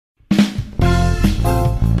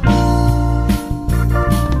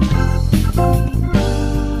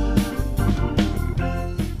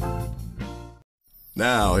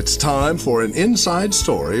Now it's time for an inside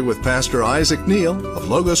story with Pastor Isaac Neal of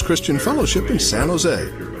Logos Christian Fellowship in San Jose.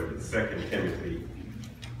 2 Timothy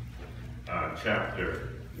chapter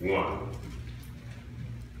 1.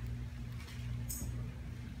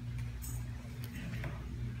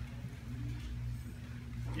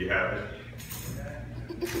 You have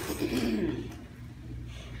it?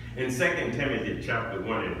 In 2 Timothy chapter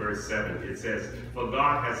 1 and verse 7, it says, "For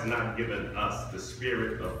God has not given us the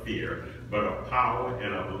spirit of fear, but of power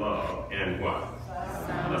and of love and what?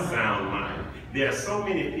 A sound mind." There are so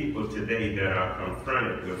many people today that are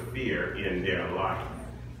confronted with fear in their life.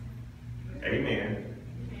 Amen.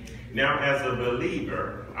 Now, as a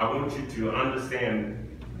believer, I want you to understand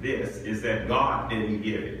this, is that God didn't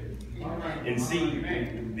give it. And see,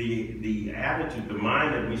 the attitude, the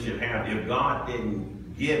mind that we should have, if God didn't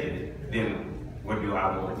give it, then what do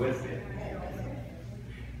I want with it?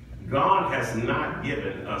 God has not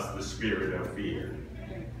given us the spirit of fear.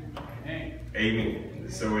 Amen.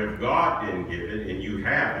 So if God didn't give it and you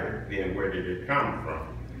have it, then where did it come from?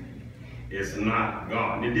 It's not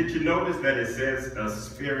God. And did you notice that it says a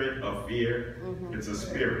spirit of fear? It's a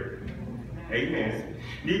spirit. Amen.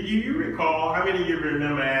 Did you recall, how many of you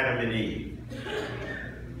remember Adam and Eve?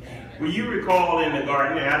 Well, you recall in the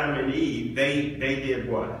garden, Adam and Eve, they did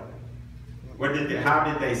what? How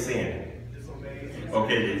did they sin?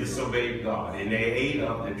 Okay, they disobeyed God, and they ate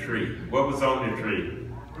of the tree. What was on the tree?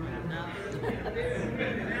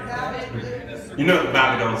 You know the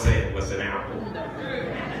Bible don't say it was an apple.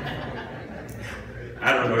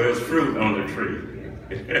 I don't know, it was fruit on the tree.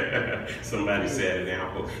 Somebody said an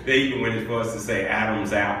apple. They even went as far as to say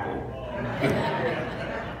Adam's apple.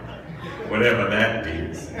 Whatever that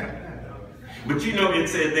means. But you know, it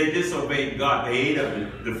said they disobeyed God. They ate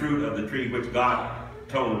of the fruit of the tree, which God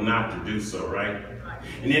told them not to do so, right?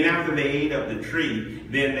 And then after they ate of the tree,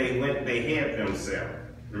 then they hid themselves.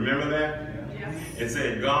 Remember that? It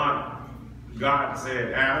said God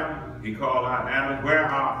said, Adam, he called out, Adam, where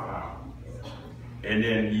art thou? And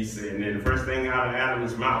then he said, and then the first thing out of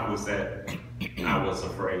Adam's mouth was that, I was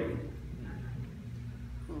afraid.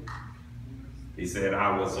 He said,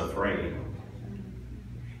 I was afraid.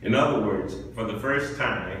 In other words, for the first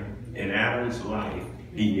time in Adam's life,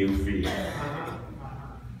 he knew fear.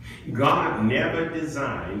 God never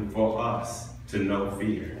designed for us to know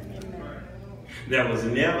fear. That was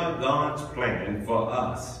never God's plan for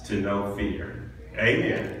us to know fear.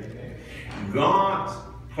 Amen. God's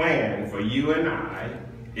plan for you and I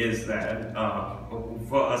is that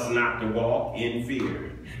for us not to walk in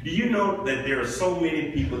fear. Do you know that there are so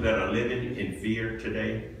many people that are living in fear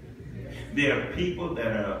today? There are people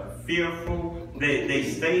that are fearful. They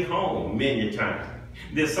stay home many times.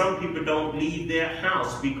 There's some people don't leave their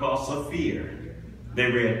house because of fear. They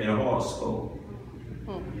read their horoscope.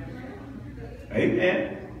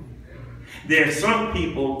 Amen. There are some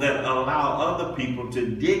people that allow other people to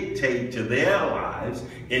dictate to their lives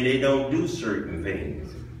and they don't do certain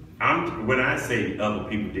things. When I say other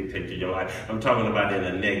people dictate to your life, I'm talking about in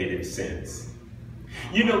a negative sense.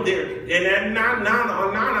 You know, I'm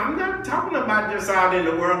not talking about just out in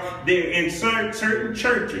the world. They're in certain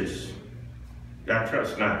churches. I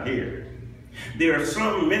trust not here. There are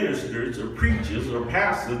some ministers or preachers or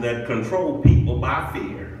pastors that control people by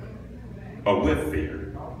fear or with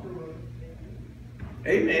fear.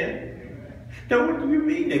 Amen. Now, what do you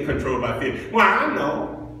mean they control by fear? Well, I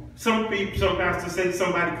know. Some pastors say,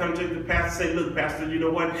 somebody come to the pastor and say, look, pastor, you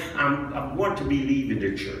know what? I want to be leaving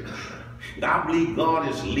the church. I believe God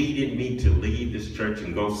is leading me to leave this church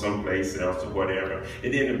and go someplace else or whatever.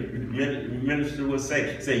 And then the minister will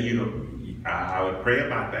say, you know, I would pray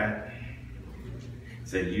about that.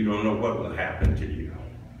 Say, you don't know what will happen to you.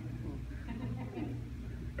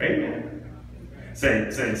 Amen.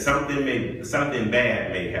 Say something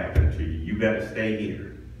bad may happen to you. You better stay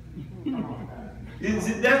here.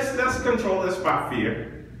 That's control. That's by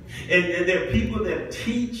fear. And there are people that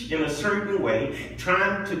teach in a certain way,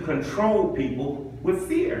 trying to control people with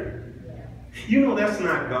fear. You know that's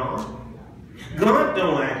not God. God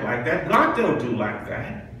don't act like that. God don't do like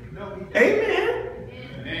that. Amen.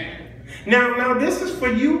 Now this is for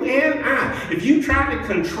you and I. If you try to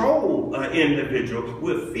control an individual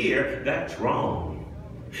with fear, that's wrong.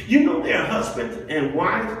 You know there are husbands and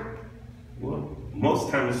wives. Well,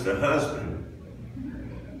 most times it's the husband.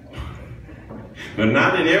 But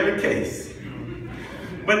not in every case.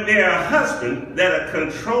 But there are husbands that are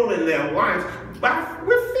controlling their wives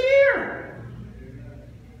with fear.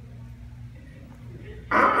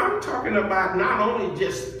 I'm talking about not only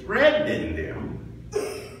just threatening them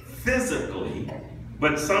physically,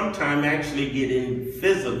 but sometimes actually getting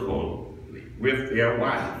physical with their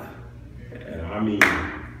wife. I mean,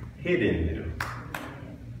 hitting them.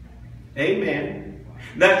 Amen.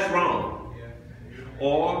 That's wrong.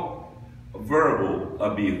 Or verbal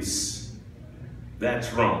abuse.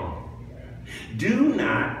 That's wrong. Do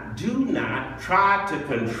not try to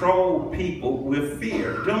control people with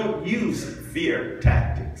fear. Don't use fear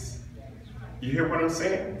tactics. You hear what I'm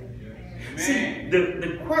saying? Amen. See,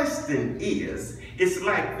 the question is, it's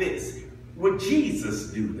like this. Would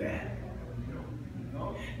Jesus do that?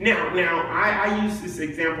 Now, I used this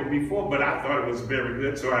example before, but I thought it was very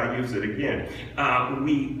good, so I use it again.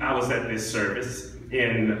 I was at this service,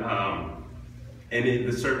 and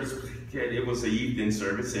the service, it was an evening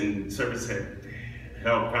service, and service had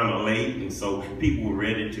held kind of late, and so people were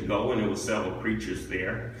ready to go, and there were several preachers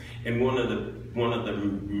there. And one of the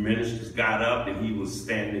ministers got up, and he was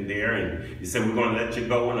standing there, and he said, "We're going to let you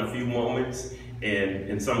go in a few moments."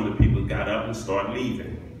 And some of the people got up and started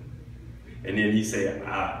leaving. And then he said,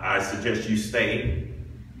 I suggest you stay,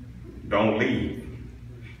 don't leave.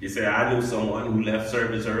 He said, I knew someone who left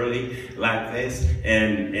service early like this,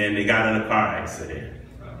 and they got in a car accident.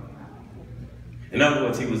 In other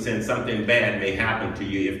words, he was saying something bad may happen to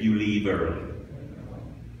you if you leave early.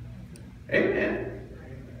 Amen.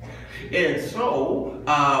 And so,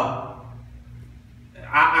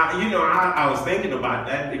 I was thinking about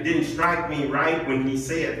that. It didn't strike me right when he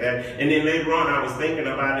said that. And then later on, I was thinking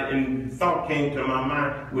about it, and thought came to my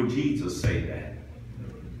mind, would Jesus say that?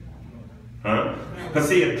 Huh? Because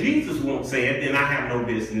see, if Jesus won't say it, then I have no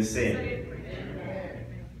business saying it.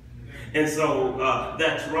 And so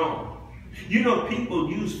that's wrong. You know,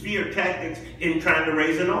 people use fear tactics in trying to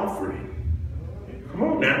raise an offering. Come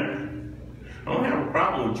on now. I don't have a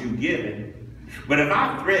problem with you giving. But if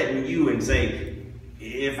I threaten you and say,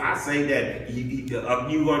 if I say that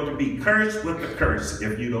you're going to be cursed with a curse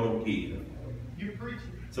if you don't give.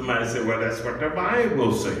 Somebody said, well, that's what the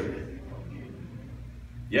Bible said.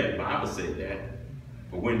 Yeah, the Bible said that.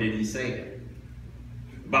 But when did he say it?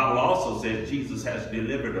 The Bible also says Jesus has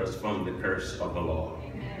delivered us from the curse of the law.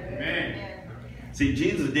 Amen. See,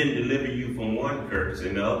 Jesus didn't deliver you from one curse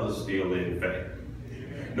and the other still in fact.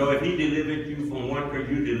 No, if he delivered you from one curse,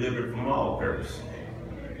 you delivered from all curse.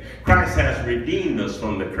 Christ has redeemed us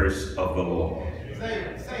from the curse of the law.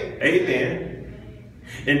 Amen.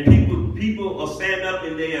 And people will stand up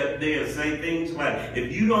and they'll say things like,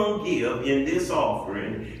 if you don't give in this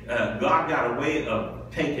offering, God got a way of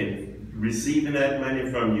receiving that money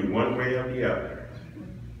from you one way or the other.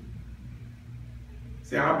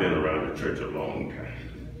 See, I've been around the church a long time.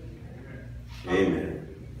 Amen.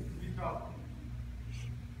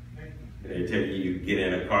 They tell you get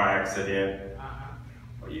in a car accident,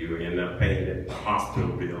 or you end up paying the hospital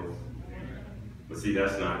bills. But see,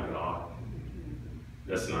 that's not God.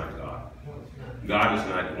 That's not God. God is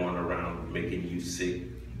not going around making you sick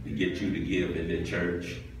to get you to give in the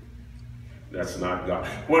church. That's not God.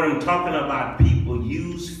 What I'm talking about, people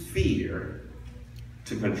use fear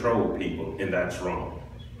to control people, and that's wrong.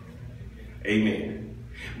 Amen.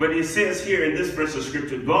 But it says here in this verse of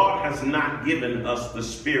scripture, God has not given us the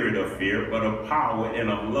spirit of fear, but of power and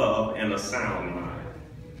of love and a sound mind.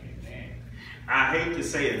 I hate to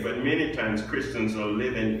say it, but many times Christians are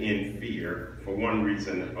living in fear for one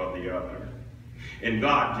reason or the other. And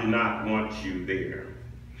God did not want you there.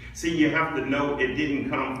 See, you have to know it didn't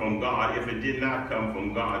come from God. If it did not come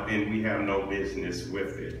from God, then we have no business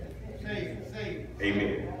with it.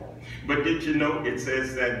 Amen. But did you know it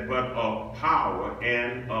says that, but of power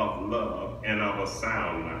and of love and of a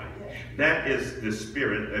sound mind. That is the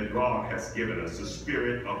spirit that God has given us, the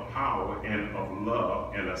spirit of power and of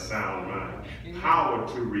love and a sound mind. Power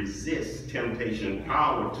to resist temptation,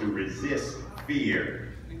 power to resist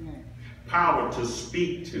fear, power to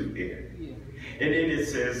speak to it. And then it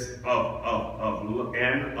says of love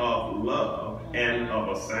and of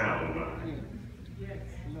a sound mind.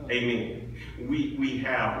 Amen. We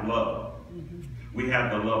have love. We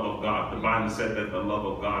have the love of God. The Bible said that the love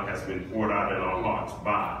of God has been poured out in our hearts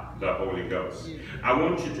by the Holy Ghost. I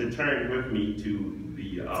want you to turn with me to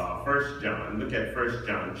the 1 John. Look at 1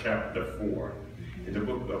 John chapter 4. In the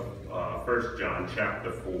book of 1 John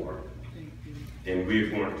chapter 4. And we're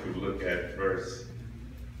going to look at verse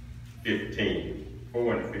 15.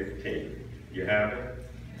 4 and 15. You have it?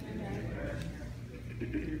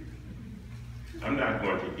 I'm not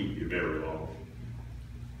going to keep you very long.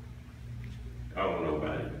 I don't know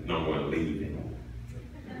no one leaving.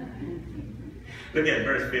 Look at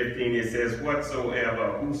verse 15. It says,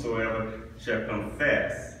 whosoever shall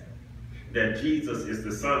confess that Jesus is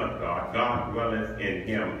the Son of God, God dwelleth in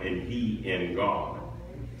him, and he in God.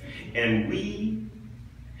 And we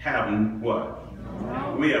have what?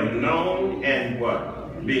 We have known and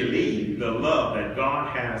what? believe the love that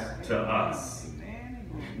God has to us.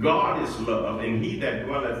 God is love, and he that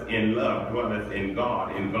dwelleth in love dwelleth in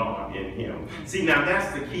God, and God in him. See, now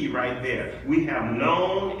that's the key right there. We have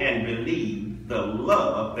known and believed the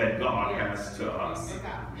love that God has to us.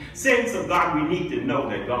 Saints of God, we need to know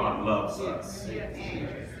that God loves us.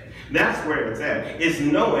 That's where it's at. It's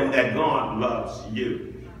knowing that God loves you.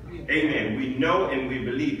 Amen. We know and we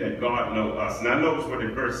believe that God knows us. Now notice what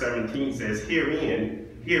in verse 17 says, herein,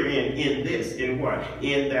 in this, in what?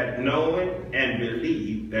 In that knowing and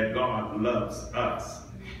believe that God loves us.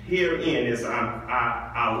 Herein is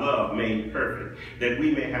our love made perfect, that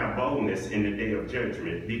we may have boldness in the day of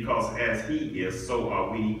judgment, because as he is, so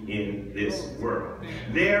are we in this world.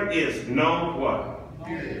 There is no what?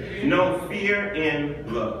 No fear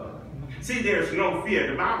in love. See, there's no fear.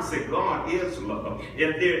 The Bible says God is love.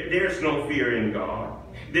 If there's no fear in God,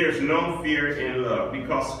 there's no fear in love,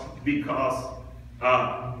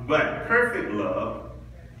 but perfect love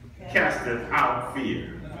casteth out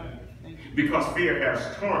fear, because fear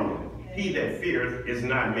has torment. He that feareth is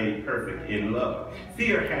not made perfect in love.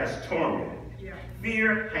 Fear has torment.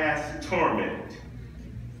 Fear has torment.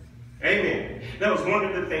 Amen. That was one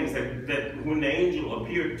of the things that when the angel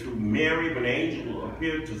appeared to Mary, when the angel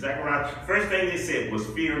appeared to Zechariah, first thing they said was,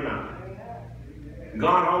 fear not.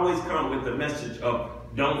 God always comes with the message of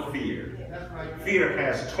don't fear. Fear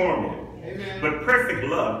has torment. But perfect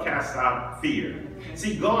love casts out fear.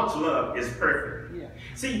 See, God's love is perfect.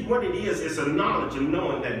 See, what it is, it's a knowledge of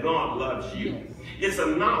knowing that God loves you. It's a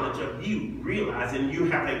knowledge of you realizing you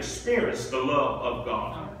have experienced the love of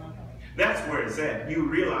God. That's where it's at. You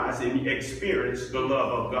realize and experience the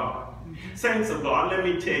love of God. Saints of God, let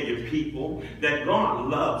me tell you, people, that God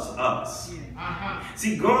loves us.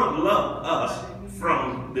 See, God loved us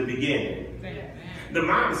from the beginning. The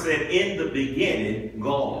Bible said, in the beginning,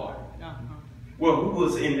 God. Well, who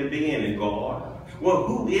was in the beginning? God. Well,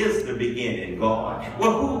 who is the beginning? God.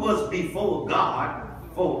 Well, who was before God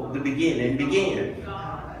for the beginning began?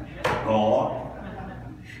 God.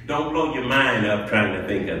 Don't blow your mind up trying to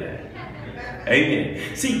think of that.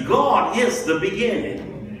 Amen. See, God is the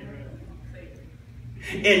beginning.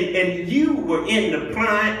 And you were in the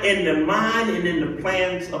mind and in the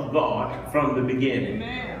plans of God from the beginning.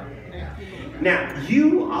 Now,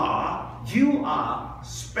 you are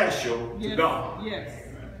special to God.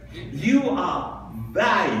 You are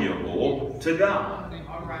valuable to God.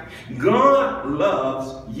 God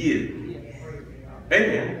loves you.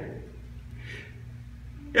 Amen.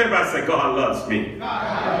 Everybody say, God loves me.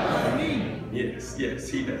 God loves me. Yes, yes,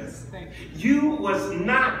 he does. You was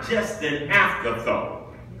not just an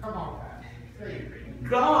afterthought.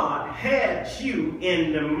 God had you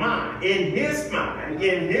in the mind, in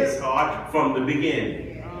his heart from the beginning.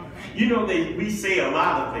 You know, we say a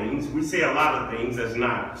lot of things. We say a lot of things that's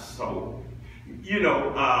not so. You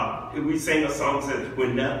know, we sing a song that says,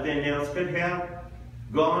 when nothing else could help,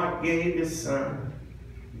 God gave his son.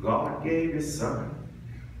 God gave his son.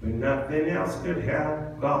 When nothing else could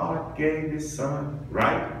help, God gave his son.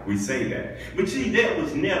 Right? We say that. But see, there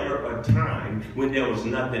was never a time when there was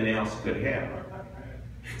nothing else could help.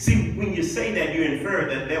 See, when you say that, you infer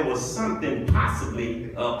that there was something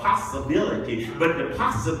possibly, a possibility, but the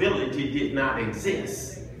possibility did not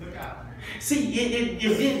exist. See, it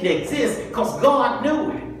didn't exist because God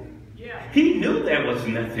knew it. He knew there was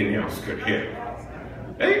nothing else could help.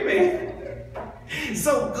 Amen.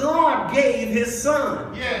 So God gave his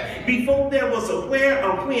son. Before there was a where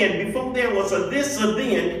or when, before there was a this or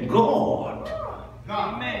then, God.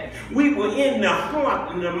 Amen. We were in the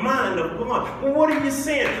heart and the mind of God. Well, what are you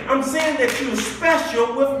saying? I'm saying that you're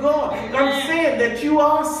special with God. I'm saying that you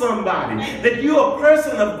are somebody, that you're a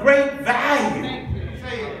person of great value.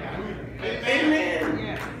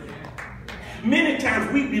 Amen. Many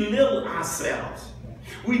times we belittle ourselves.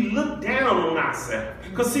 We look down on ourselves.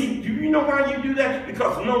 Because see, do you know why you do that?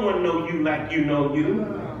 Because no one knows you like you know you.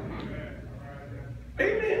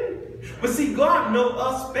 Amen. But see, God knows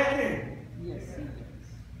us better.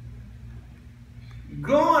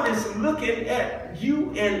 God is looking at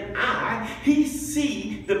you and I. He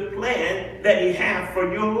sees the plan that he has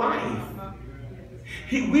for your life.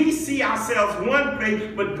 We see ourselves one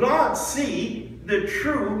place, but God sees the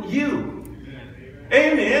true you.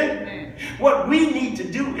 Amen. What we need to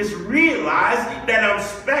do is realize that I'm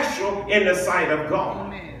special in the sight of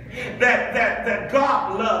God. That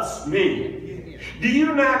God loves me. Do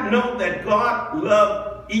you not know that God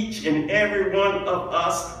loves each and every one of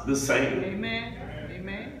us the same? Amen.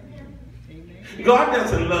 God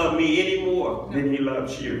doesn't love me any more than he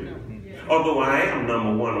loves you. Although I am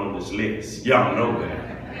number one on this list. Y'all know that.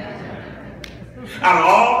 Out of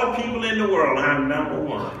all the people in the world, I'm number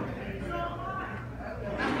one.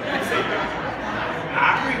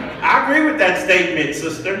 I agree with that statement,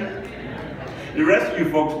 sister. The rest of you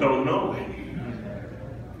folks don't know it.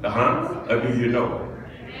 Or do you know it?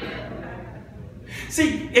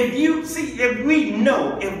 See, if we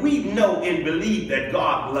know and believe that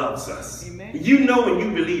God loves us, you know and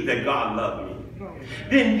you believe that God loves me,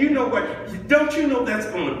 then you know what? Don't you know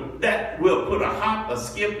that will put a hop, a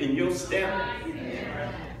skip in your step?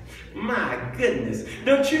 My goodness.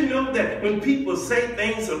 Don't you know that when people say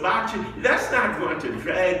things about you, that's not going to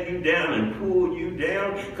drag you down and pull you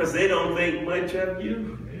down because they don't think much of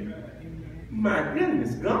you? My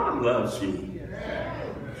goodness, God loves me.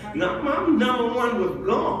 Now, I'm number one with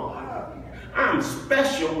God. I'm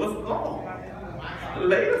special with God.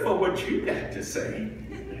 Later for what you got to say.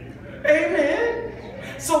 Amen.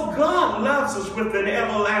 So God loves us with an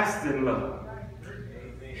everlasting love.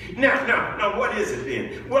 Now, what is it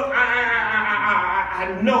then? Well,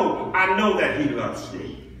 I know that He loves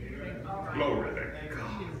me. Glory to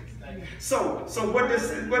God. So what does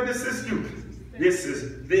this do? This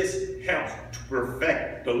helps to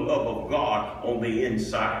perfect the love of God on the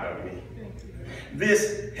inside of me.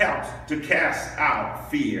 This helps to cast out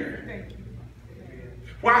fear.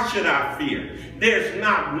 Why should I fear? There's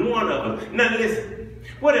not one of them. Now listen,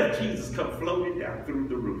 what if Jesus come floating down through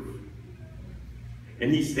the roof?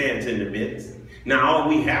 And He stands in the midst. Now all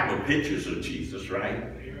we have are pictures of Jesus, right?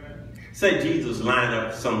 Say Jesus line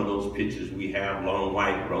up some of those pictures we have, long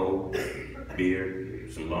white robe,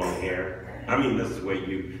 beard, some long hair. I mean, that's the way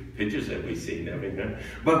pictures that we see and everything.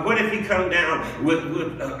 But what if He come down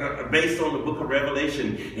based on the book of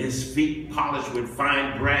Revelation, His feet polished with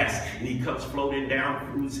fine brass, and He comes floating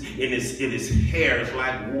down through, and his hair is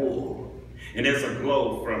like wool, and there's a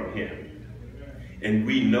glow from Him. And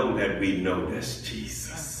we know that's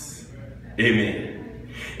Jesus. Amen.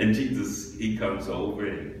 And Jesus, He comes over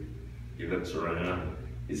and He looks around.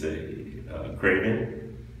 He says,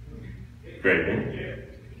 Craven,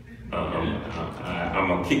 I'm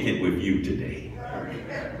going to kick it with you today.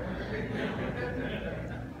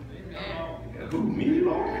 Who, me,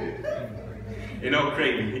 Lord? You know,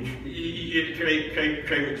 Craven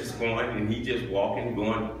just going, and he just walking,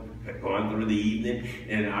 going through the evening,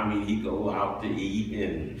 and I mean, he go out to eat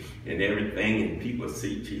and everything, and people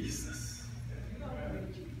see Jesus.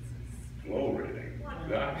 Glory to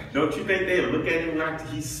God. Don't you think they look at Him like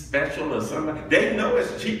He's special or something? They know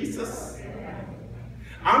it's Jesus.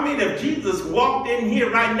 I mean, if Jesus walked in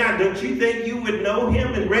here right now, don't you think you would know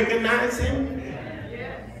Him and recognize Him?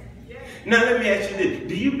 Yes. Yes. Now let me ask you this.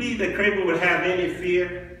 Do you believe that Craven would have any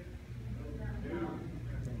fear?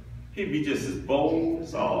 He'd be just as bold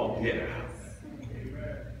as all get out.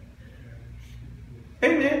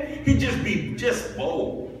 Amen. He'd just be just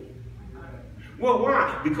bold. Well,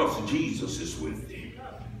 why? Because Jesus is with him.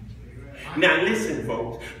 Now listen,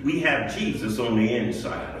 folks. We have Jesus on the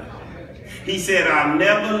inside. He said, I'll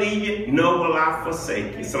never leave you, nor will I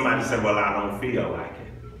forsake you. Somebody said, well, I don't feel like it.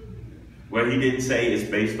 Well, He didn't say it's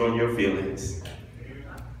based on your feelings.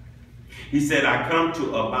 He said, I come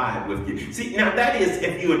to abide with you. See, now that is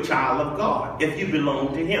if you're a child of God, if you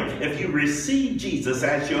belong to Him, if you receive Jesus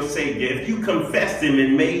as your Savior, if you confessed Him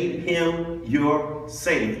and made Him your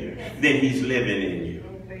Savior, then He's living in you.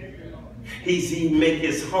 He make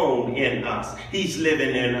His home in us. He's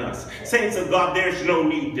living in us. Saints of God, there's no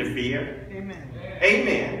need to fear. Amen.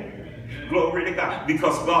 Amen. Glory to God.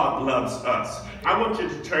 Because God loves us. I want you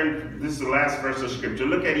to turn, this is the last verse of Scripture.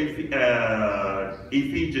 Look at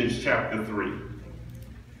Ephesians chapter 3.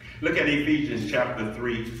 Look at Ephesians chapter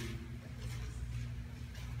 3.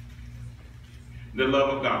 The love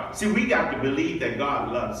of God. See, we got to believe that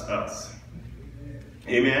God loves us.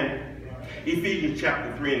 Amen. Ephesians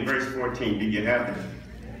chapter 3 and verse 14. Do you have it?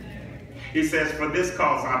 It says, for this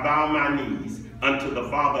cause I bow my knees unto the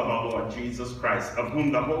Father of our Lord Jesus Christ, of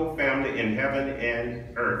whom the whole family in heaven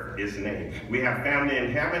and earth is named. We have family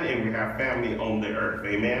in heaven and we have family on the earth.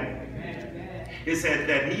 Amen? Amen. It said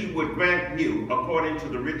that He would grant you, according to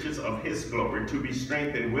the riches of His glory, to be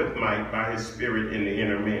strengthened with might by His Spirit in the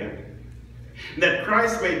inner man, that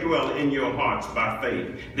Christ may dwell in your hearts by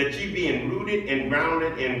faith, that ye being rooted and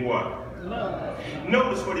grounded in what? Love.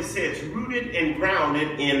 Notice what it says, rooted and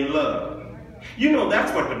grounded in love. You know,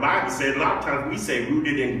 that's what the Bible says. A lot of times we say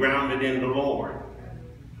rooted and grounded in the Lord,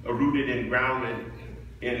 or rooted and grounded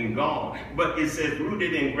in God. But it says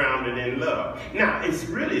rooted and grounded in love. Now, it's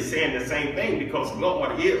really saying the same thing because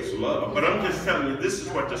God is love. But I'm just telling you, this is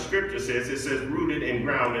what the Scripture says. It says rooted and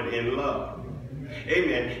grounded in love.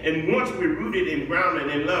 Amen. And once we're rooted and grounded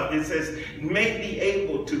in love, it says, may be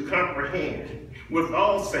able to comprehend with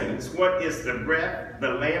all saints what is the breadth, the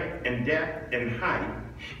length, and depth, and height,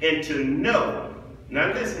 and to know,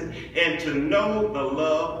 now listen, and to know the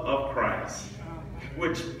love of Christ,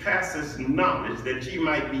 which passes knowledge, that ye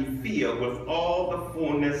might be filled with all the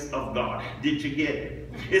fullness of God. Did you get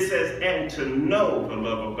it? It says, and to know the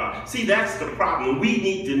love of God. See, that's the problem. We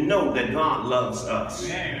need to know that God loves us.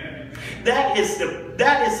 That is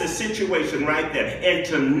the situation right there. And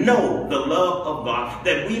to know the love of God,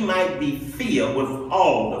 that we might be filled with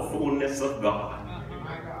all the fullness of God.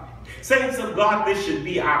 Saints of God, this should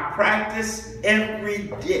be our practice every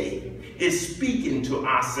day, is speaking to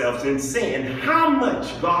ourselves and saying how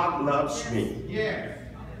much God loves me. Yes.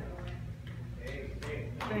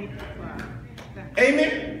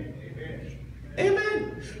 Amen.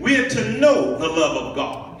 Amen. We are to know the love of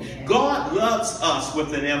God. God loves us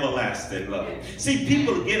with an everlasting love. See,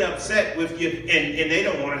 people get upset with you and they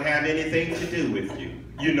don't want to have anything to do with you.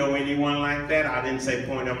 You know anyone like that? I didn't say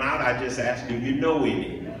point them out. I just asked you, you know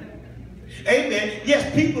anyone? Amen. Yes,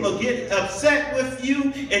 people will get upset with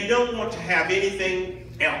you and don't want to have anything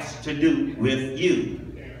else to do with you.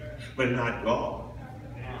 But not God.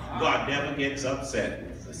 God never gets upset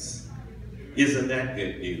with us. Isn't that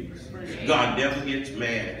good news? God never gets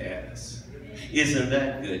mad at us. Isn't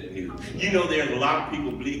that good news? You know, there's a lot of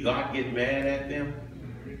people believe God gets mad at them.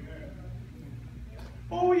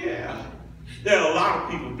 Oh yeah. There are a lot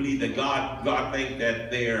of people believe that God thinks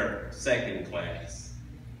that they're second class.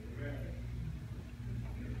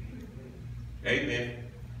 Amen.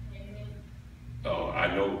 Oh,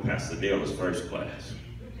 I know Pastor Neal is first class.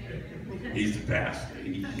 He's the pastor.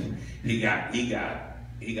 He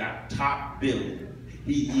got top billing.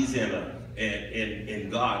 He's in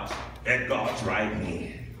God's right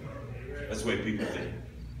hand. That's what people think.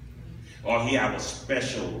 Or he have a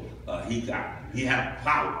special. He have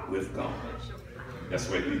power with God. That's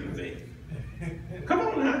what people think. Come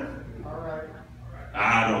on now. All right.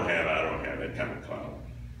 I don't have that kind of clout.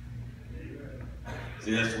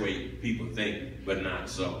 See, that's the way people think, but not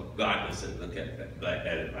so. God doesn't look at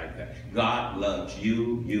it like that. God loves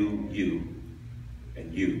you,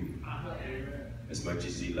 and you as much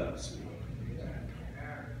as he loves me.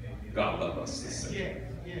 God loves us the same.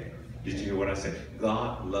 Did you hear what I said?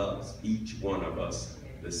 God loves each one of us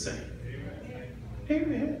the same.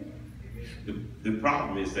 Amen. The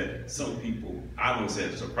problem is that some people, I wouldn't say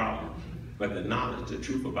it's a problem, but the knowledge, the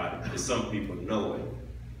truth about it is some people know it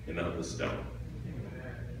and others don't.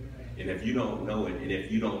 And if you don't know it, and if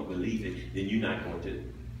you don't believe it, then you're not going to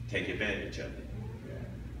take advantage of it.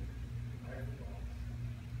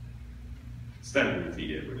 Stand on your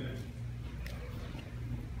feet, everybody.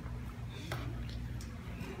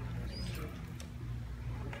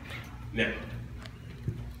 Now,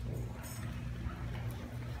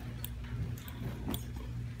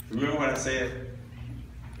 remember what I said?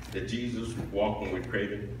 That Jesus was walking with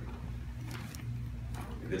Craven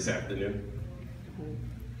this afternoon?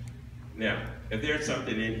 Now, if there's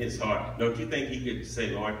something in his heart, don't you think he could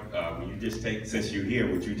say, Lord, will you just take, since you're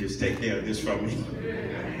here, would you just take care of this from me?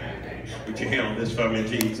 Would you handle this for me,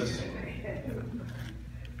 Jesus?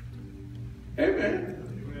 Amen.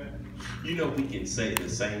 You know, we can say the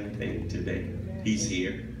same thing today. He's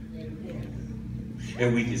here.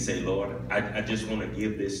 And we can say, Lord, I just want to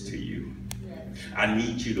give this to you. I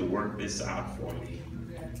need you to work this out for me.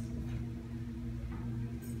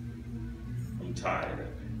 I'm tired of it.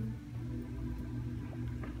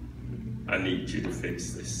 I need you to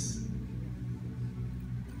fix this.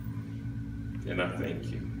 And I thank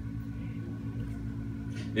you.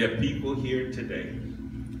 There are people here today.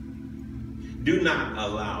 Do not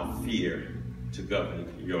allow fear to govern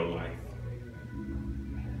your life.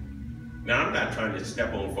 Now, I'm not trying to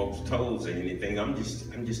step on folks' toes or anything. I'm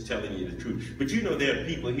just telling you the truth. But you know, there are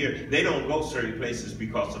people here, they don't go certain places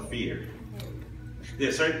because of fear. There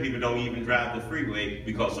are certain people who don't even drive the freeway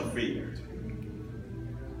because of fear.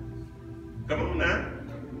 Come on now.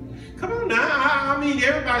 Come on now. I mean,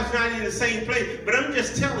 everybody's not in the same place. But I'm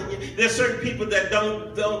just telling you, there's certain people that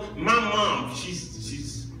don't. My mom,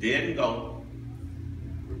 she's dead and gone,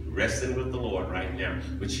 resting with the Lord right now.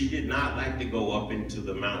 But she did not like to go up into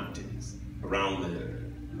the mountains around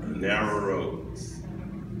the narrow roads.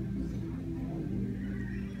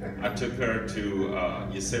 I took her to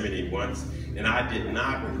Yosemite once, and I did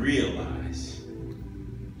not realize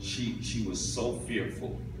she was so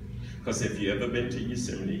fearful. Because if you've ever been to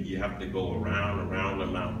Yosemite, you have to go around the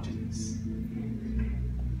mountains.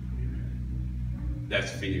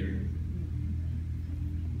 That's fear.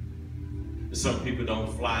 Some people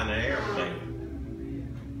don't fly in an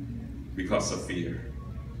airplane because of fear.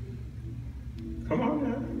 Come on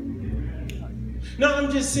now. No,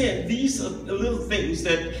 I'm just saying, these are the little things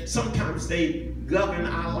that sometimes they govern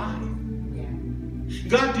our life.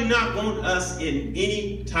 God do not want us in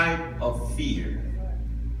any type of fear.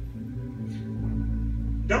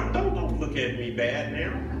 Don't look at me bad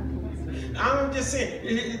now. I'm just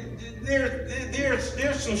saying,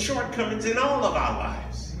 there's some shortcomings in all of our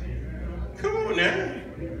lives. Come on now.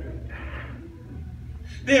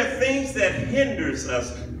 There are things that hinders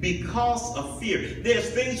us because of fear. There's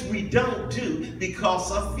things we don't do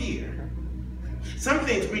because of fear. Some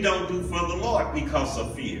things we don't do for the Lord because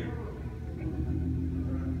of fear.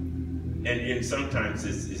 And sometimes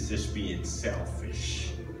it's just being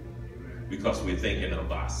selfish because we're thinking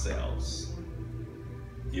of ourselves.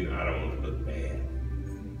 You know, I don't want to look bad.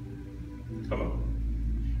 Come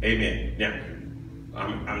on. Amen. Now,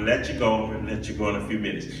 I'm let you go. I'm let you go in a few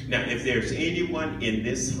minutes. Now, if there's anyone in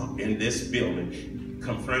this building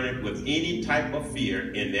confronted with any type of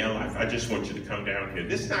fear in their life, I just want you to come down here.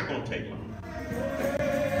 This is not going to take long.